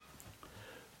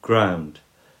Ground,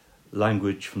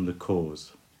 Language from the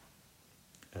Cause,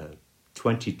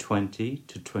 2020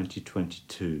 to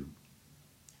 2022.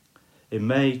 In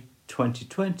May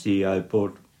 2020, I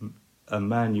bought a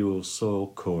manual soil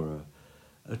corer,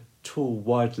 a tool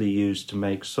widely used to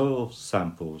make soil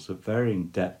samples at varying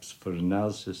depths for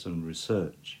analysis and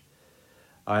research.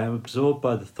 I am absorbed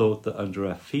by the thought that under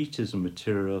our feet is a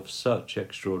material of such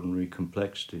extraordinary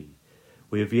complexity.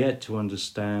 We have yet to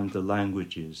understand the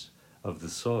languages of the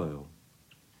soil.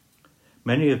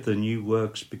 Many of the new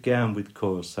works began with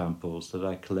core samples that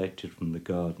I collected from the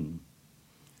garden.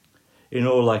 In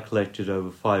all, I collected over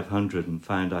 500 and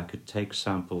found I could take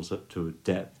samples up to a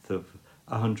depth of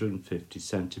 150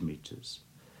 centimetres.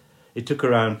 It took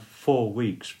around 4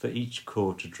 weeks for each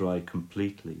core to dry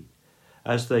completely.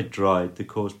 As they dried, the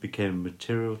cores became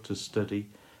material to study,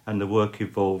 and the work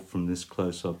evolved from this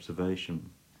close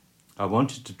observation. I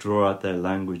wanted to draw out their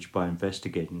language by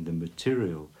investigating the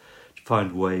material to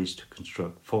find ways to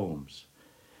construct forms.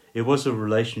 It was a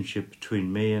relationship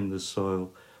between me and the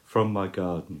soil from my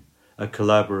garden, a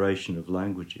collaboration of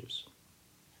languages.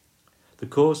 The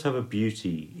cores have a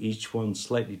beauty, each one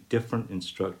slightly different in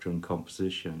structure and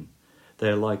composition. They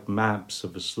are like maps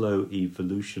of a slow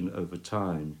evolution over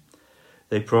time.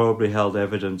 They probably held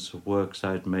evidence of works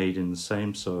I had made in the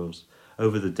same soils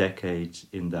over the decades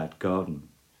in that garden.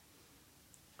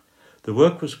 The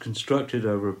work was constructed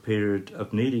over a period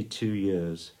of nearly 2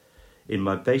 years in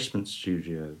my basement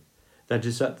studio that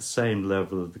is at the same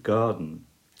level of the garden.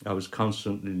 I was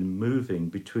constantly moving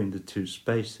between the two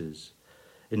spaces.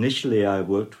 Initially, I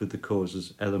worked with the cores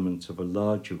as elements of a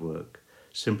larger work,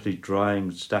 simply drying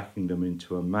and stacking them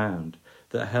into a mound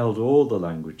that held all the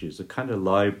languages, a kind of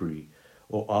library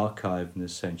or archive and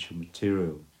essential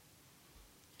material.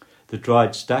 The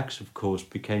dried stacks, of course,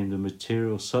 became the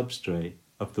material substrate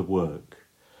of the work.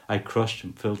 I crushed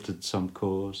and filtered some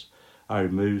cores. I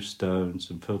removed stones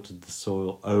and filtered the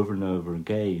soil over and over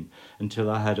again until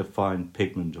I had a fine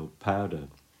pigment or powder.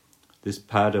 This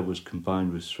powder was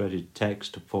combined with shredded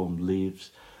text to form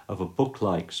leaves of a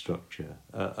book-like structure,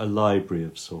 a library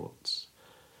of sorts.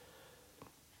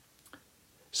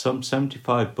 Some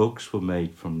 75 books were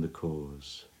made from the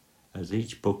cores. As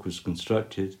each book was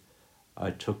constructed,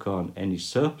 I took on any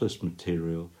surplus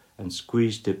material and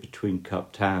squeezed it between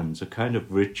cupped hands, a kind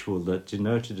of ritual that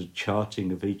denoted a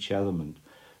charting of each element,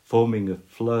 forming a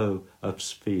flow of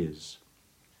spheres.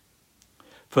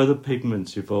 Further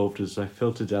pigments evolved as I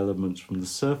filtered elements from the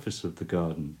surface of the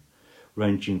garden,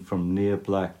 ranging from near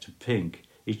black to pink.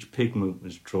 Each pigment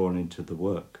was drawn into the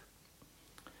work.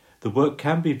 The work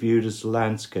can be viewed as a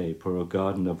landscape or a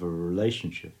garden of a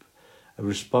relationship, a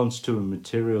response to a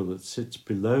material that sits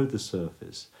below the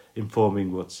surface,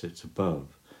 informing what sits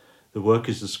above. The work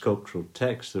is a sculptural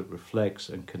text that reflects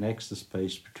and connects the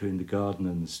space between the garden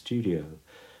and the studio,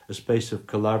 a space of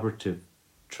collaborative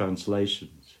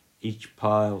translations, each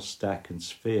pile, stack and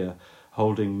sphere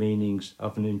holding meanings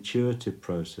of an intuitive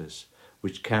process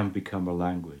which can become a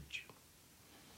language.